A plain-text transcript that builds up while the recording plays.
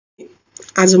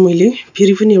आज मैले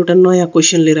फेरि पनि एउटा नयाँ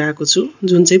क्वेशन लिएर आएको छु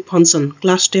जुन चाहिँ फंक्सन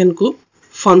क्लास 10 को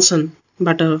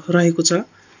फंक्सनबाट रहेको छ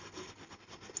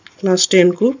क्लास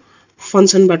 10 को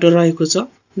फंक्सनबाट रहेको छ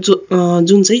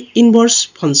जुन चाहिँ इन्भर्स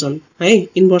फंक्सन है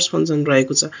इन्भर्स फंक्सन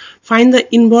रहेको छ फाइन्ड द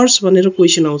इन्भर्स भनेर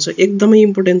क्वेशन आउँछ एकदमै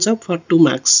इम्पोर्टेन्ट छ फर 2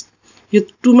 मार्क्स यो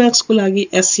 2 मार्क्स को लागि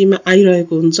एससी मा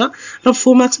आइरहेको हुन्छ र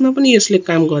 4 मार्क्स मा पनि यसले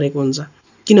काम गरेको हुन्छ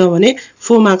किनभने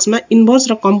 4 मार्क्स मा इन्भर्स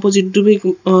र कम्पोजिट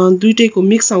दुईटैको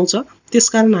मिक्स आउँछ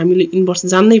त्यसकारण हामीले इन्भर्स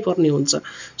जान्नै पर्ने हुन्छ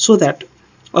सो दैट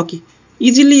ओके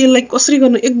इजिली यसलाई कसरी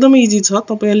गर्नु एकदमै इजी छ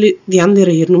तपाईहरुले ध्यान दिएर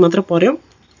हेर्नु मात्र पर्यो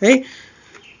है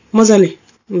मजाले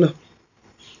ल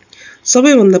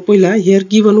सबैभन्दा पहिला here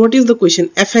given what is the question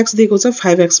fx दिएको छ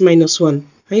 5x - 1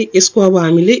 है यसको अब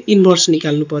हामीले इन्भर्स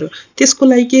निकाल्नु पर्यो त्यसको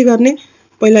लागि के गर्ने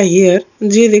पहिला हियर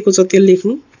जे दिएको छ त्यो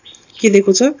लेख्नु के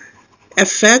दिएको छ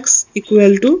fx =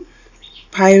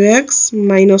 5x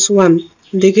 - 1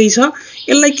 देकै छ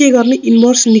यसलाई के गर्ने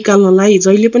इन्भर्स निकाल्नलाई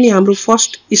जहिले पनि हाम्रो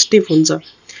फर्स्ट स्टेप हुन्छ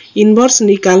इन्भर्स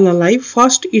निकाल्नलाई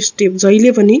फर्स्ट स्टेप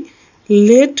जहिले पनि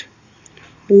लेट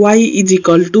y =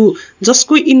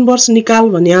 जसको इन्भर्स निकाल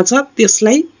भनिया छ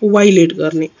त्यसलाई y लेट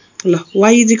गर्ने ल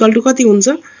y = कति हुन्छ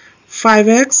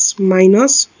 5x -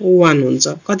 1 हुन्छ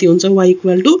कति हुन्छ y =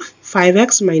 5x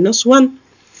 - 1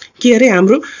 के अरे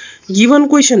हाम्रो गिवन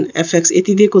क्वेशन fx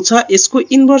यति दिएको छ यसको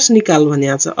इन्भर्स निकाल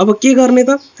भनिया छ अब के गर्ने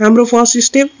त हाम्रो फर्स्ट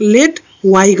स्टेप लेट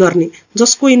y गर्ने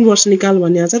जसको इन्भर्स निकाल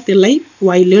भनिया छ त्यसलाई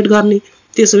y लेट गर्ने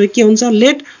त्यसैले के हुन्छ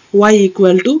लेट y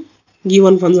 =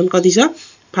 गिवन फंक्सन कति छ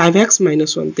 5x -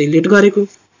 1 त्यही लेट गरेको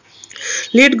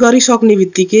लेट गरिसक्ने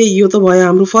बित्तिकै यो त भयो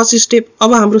हाम्रो फर्स्ट स्टेप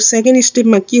अब हाम्रो सेकेन्ड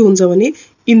स्टेपमा के हुन्छ भने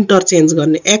इन्टरचेन्ज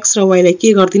गर्ने x र y लाई के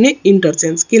गर्दिने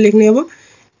इन्टरचेन्ज के लेख्ने अब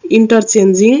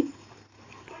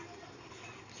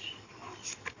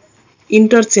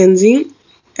इन्टरचेन्जिङ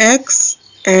x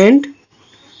and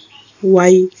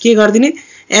y के गर्दिने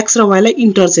x र y लाई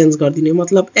इन्टरचेन्ज गर्दिने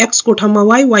मतलब x को ठाउँमा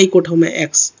y y को ठाउँमा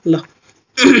x ल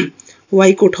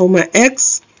y को ठाउँमा x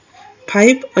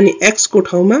 5 अनि x को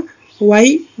ठाउँमा y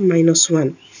 - 1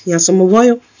 यहाँसम्म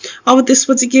भयो अब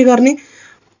त्यसपछि के गर्ने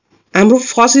हाम्रो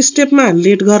फर्स्ट स्टेपमा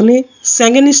लेट गर्ने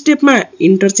सेकेन्ड स्टेपमा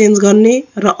इन्टरचेन्ज गर्ने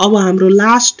र अब हाम्रो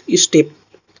लास्ट स्टेप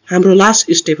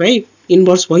है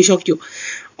इन्भर्स भइसक्यो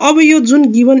अब यो जुन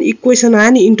गिवन इक्वेसन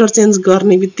आयो नि इन्टरचेन्ज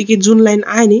गर्ने बित्तिकै जुन लाइन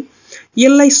आयो नि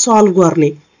यसलाई सल्भ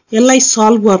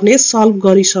गर्ने सल्भ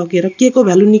गरिसकेर के को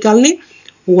भ्यालु निकाल्ने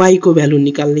y को भ्यालु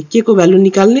निकाल्ने के को भ्यालु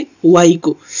निकाल्ने y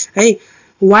को है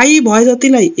y भए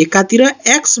जतिलाई एकातिर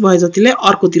x भए जतिलाई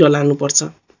अर्कोतिर लानु पर्छ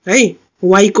है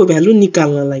y को भ्यालु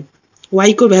निकाल्नलाई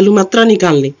y को भ्यालु मात्र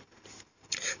निकाल्ने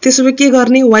त्यसैले के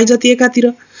गर्ने y जति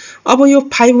एकातिर अब यो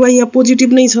 5y यहाँ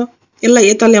पोजिटिभ नै छ यसलाई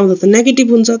यता ल्याउँदा त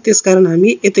नेगेटिभ हुन्छ त्यसकारण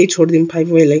हामी यतै छोड्दियौ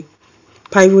 5y लाई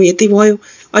 5y यति भयो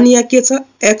अनि यहाँ के छ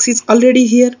x इज अलरेडी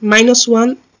हियर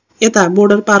 -1 यता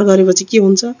बोर्डर पार गरेपछि के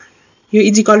हुन्छ यो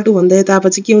इक्वल टु भन्दा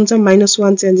यतापछि के हुन्छ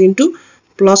 -1 चेन्ज इन्टु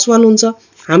 +1 हुन्छ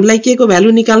हामीलाई के को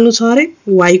भ्यालु निकाल्नु छ अरे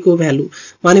y को भ्यालु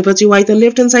भनेपछि y त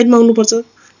लेफ्ट ह्यान्ड साइडमा आउनु पर्छ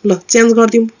ल चेन्ज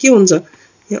गर्दियौ के हुन्छ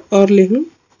यहाँ अर लेख्नु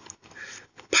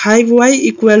 5y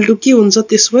 = के हुन्छ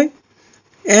त्यसै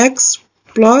x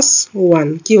 + 1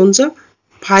 के हुन्छ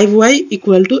 5y =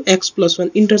 x + 1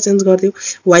 इन्टरचेन्ज गर्दियौ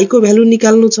y को भ्यालु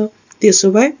निकाल्नु छ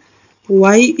त्यसो भए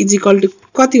y =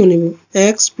 कति हुने भयो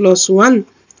x + 1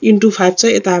 इन्टु 5 छ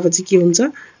यता आएपछि के हुन्छ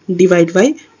डिवाइड बाइ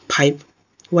 5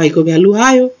 y को भ्यालु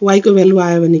आयो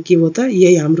भने के हो त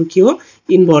यही हाम्रो के हो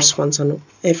इन्भर्स फंक्सन हो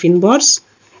f इन्भर्स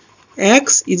x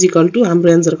 = हाम्रो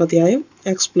आन्सर कति आयो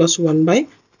x +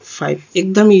 1/5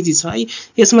 एकदम इजी छ है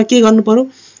यसमा के गर्नु पर्यो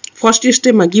फर्स्ट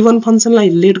स्टेपमा गिवन फंक्सनलाई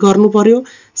लेट गर्नु पर्यो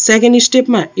सेकेन्ड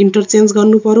स्टेपमा इन्टरचेन्ज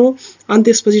गर्नु पर्यो अनि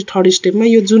त्यसपछि थर्ड स्टेपमा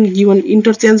यो जुन गिवन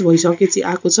इन्टरचेन्ज भइसकेपछि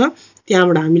आको छ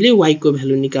त्यहाँबाट हामीले y को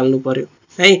भ्यालु निकाल्नु पर्यो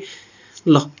है ल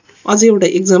अझै एउटा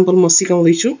एक्जाम्पल म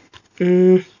सिकाउँदै छु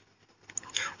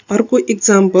अर्को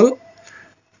एक्जाम्पल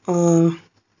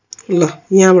ल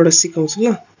यहाँबाट सिकाउँछु ल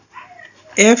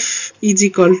f =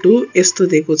 यस्तो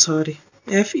दिएको छ अरे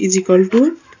f =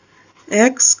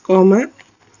 x,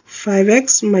 5x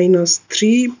 -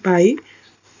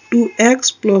 3/2x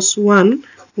 + 1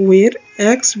 where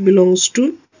x belongs to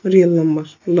real number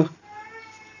ल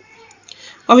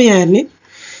अब यहाँ हेर्ने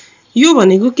यो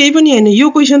भनेको केही पनि हैन यो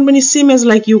क्वेशन पनि सेम एज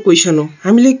लाइक यो क्वेशन हो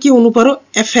हामीले के हुनु पर्यो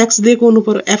fx दिएको हुनु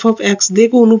पर्यो f of x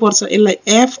दिएको हुनु पर्छ यसलाई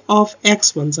f of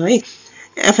x भन्छ है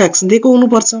fx दिएको हुनु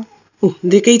पर्छ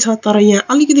देकै छ तर यहाँ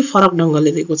अलिकति फरक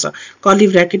ढंगले दिएको छ कर्ली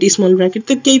ब्र्याकेट स्मल ब्र्याकेट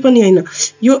त केही पनि हैन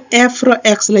यो f र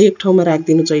x लाई एक ठाउँमा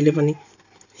राख्दिनु जहिले पनि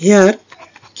हियर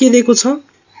के दिएको छ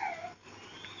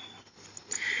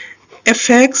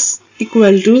fx =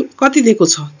 कति दिएको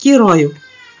छ के रह्यो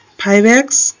 5x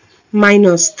 -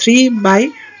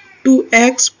 3/2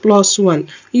 2x + 1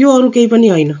 यो अरु केही पनि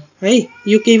हैन है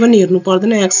यो केही पनि हेर्नु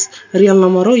पर्दैन x रियल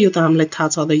नम्बर हो यो त हामीलाई थाहा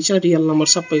छदैछ रियल नम्बर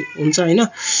सबै हुन्छ हैन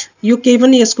यो केही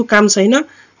पनि यसको काम छैन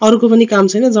अरुको पनि काम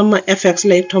छैन जम्मा fx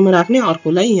लाई एक ठाउँमा राख्ने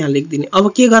अर्कोलाई यहाँ लेखिदिने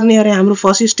अब के गर्ने अरे हाम्रो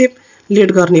फर्स्ट स्टेप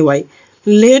लेट गर्ने y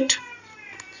late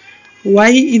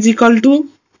y =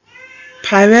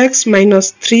 5x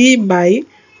 - 3 /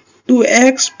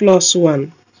 2x + 1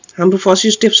 हाम्रो फर्स्ट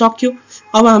स्टेप सक्यो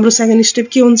अब हाम्रो सेकेन्ड स्टेप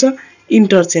के हुन्छ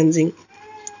इन्टरचेन्जिङ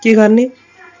के गर्ने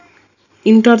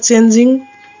इन्टरचेन्जिङ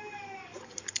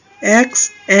x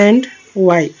and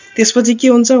y त्यसपछि के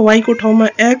हुन्छ y को ठाउँमा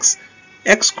x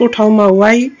x को ठाउँमा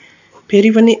y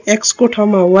फेरि पनि x को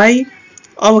ठाउँमा y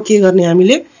अब के गर्ने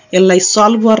हामीले यसलाई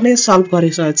सल्भ गर्ने सल्भ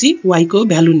गरेपछि y को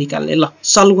भ्यालु निकाल्ने ल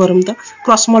सल्भ गरौँ त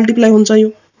क्रस मल्टिप्लाई हुन्छ यो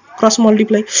क्रस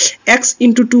मल्टिप्लाई x *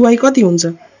 2y कति हुन्छ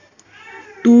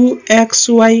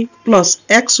 2xy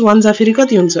 + x 1 जा फेरि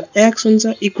कति हुन्छ x हुन्छ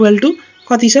इक्वल टु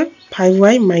कति छ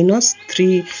 5y -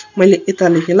 3 मैले यता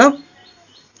लेखे ल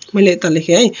मैले यता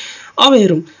लेखे है अब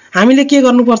हेरौं हामीले के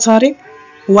गर्नु पर्छ अरे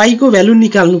y को भ्यालु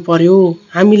निकाल्नु पर्यो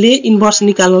हामीले इन्भर्स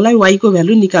निकाल्नलाई y को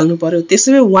भ्यालु निकाल्नु पर्यो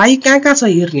त्यसैले y कहाँ छ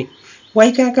हेर्ने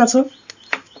y कहाँ छ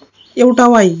एउटा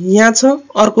y यहाँ छ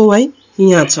अर्को y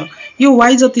यहाँ छ यो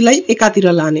y जतिलाई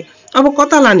एकातिर लाने अब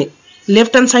कता लाने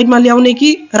लेफ्ट ह्यान्ड साइडमा ल्याउने कि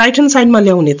राइट ह्यान्ड साइडमा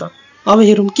ल्याउने त अब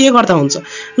हेरौं के गर्दा हुन्छ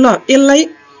ल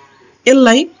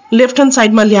यसलाई लेफ्ट ह्यान्ड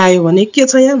साइडमा ल्यायो भने के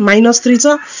छ यहाँ -3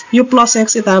 छ यो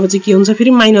 +x यतापछि के हुन्छ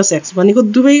फेरि -x भनेको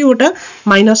दुवैवटा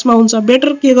माइनसमा हुन्छ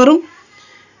बेटर के गरौं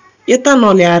यता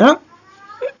नल्याएर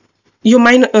यो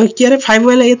के अरे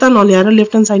 5y लाई यता नल्याएर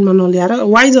लेफ्ट ह्यान्ड साइडमा नल्याएर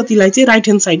y जतिलाई चाहिँ राइट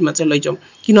ह्यान्ड साइडमा चाहिँ लैजाउँ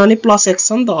किनभने +x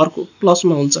छ नि त अर्को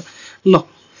प्लसमा हुन्छ ल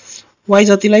y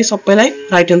जतिलाई सबैलाई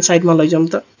राइट ह्यान्ड साइडमा लैजाउँ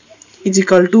त =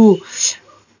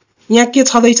 यहाँ के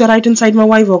छदैछ राइट ह्यान्ड साइडमा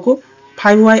y भएको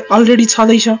 5y अलरेडी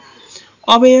छदैछ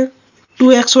अब यहाँ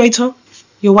 2xy छ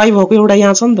यो y भएको एउटा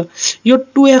यहाँ छ नि त यो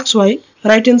 2xy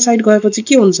राइट ह्यान्ड साइड गएपछि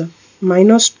के हुन्छ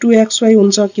 -2xy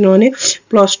हुन्छ किनभने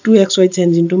 +2xy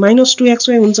चेन्ज इन्टु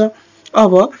 -2xy हुन्छ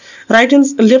अब राइट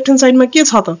ह्यान्ड लेफ्ट ह्यान्ड साइडमा के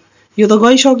छ त यो त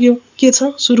गइसक्यो के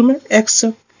छ सुरुमा x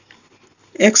छ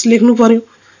x लेख्नु पर्यो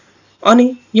अनि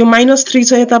यो -3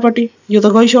 छ यतापटि यो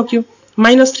त गइसक्यो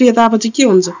 -3 यतापछि के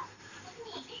हुन्छ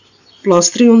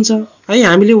 +3 हुन्छ है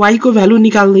हामीले y को भ्यालु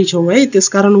निकाल्दै छौं है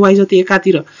त्यसकारण y जति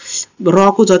एकातिर र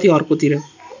को जति अर्कोतिर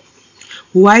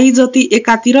y जति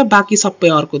एकातिर बाकी सबै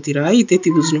अर्कोतिर है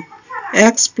त्यति बुझ्नु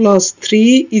x +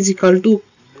 3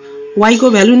 = y को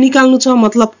भ्यालु निकाल्नु छ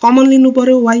मतलब कमन लिनु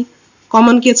पर्यो y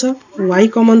कमन के छ y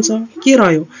कमन छ के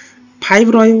रह्यो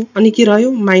 5 रह्यो अनि के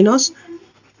रह्यो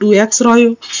 -2x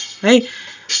रह्यो है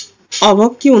अब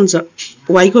के हुन्छ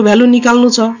y को भ्यालु निकाल्नु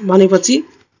छ भनेपछि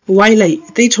y लाई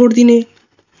यतै छोड्दिने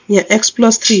यहाँ x +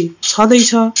 3 छदै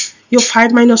छ यो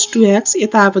 5 - 2x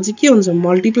यता आएपछि के हुन्छ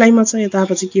मल्टिप्लाइमा छ यता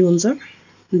आएपछि के हुन्छ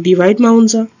डिवाइडमा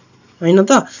हुन्छ हैन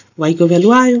त y को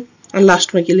भ्यालु आयो अनि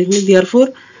लास्टमा के लेख्ने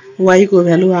देयरफोर y को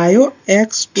भ्यालु आयो x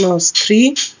 +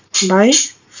 3 /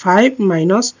 5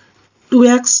 -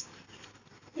 2x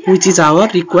which is our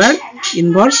required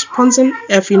inverse function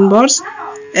f inverse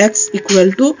x =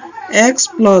 x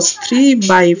 + 3 /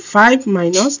 5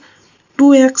 -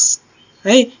 2x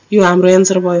है यो हाम्रो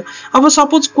आन्सर भयो अब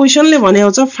सपोज क्वेशनले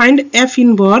भनेको छ फाइन्ड f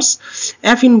इन्भर्स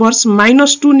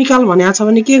 -2 निकाल भनेको छ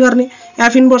भने के गर्ने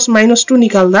f इन्भर्स -2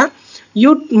 निकाल्दा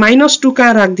यो -2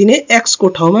 कहाँ राख्दिने x को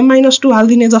ठाउँमा -2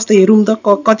 हाल्दिने जस्तै हेरौं त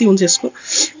कति हुन्छ यसको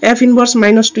f इन्भर्स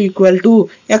 -2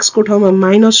 = x को ठाउँमा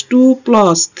 -2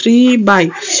 + 3 /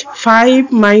 5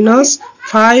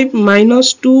 - 5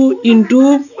 - 2 इन्टु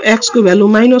x को भ्यालु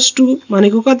 -2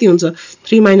 भनेको कति हुन्छ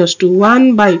 3 - 2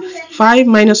 1/5 -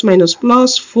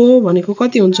 +4 भनेको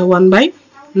कति हुन्छ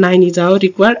 1/9 इज आवर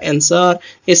रिक्वायर्ड आन्सर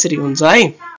यसरी हुन्छ है।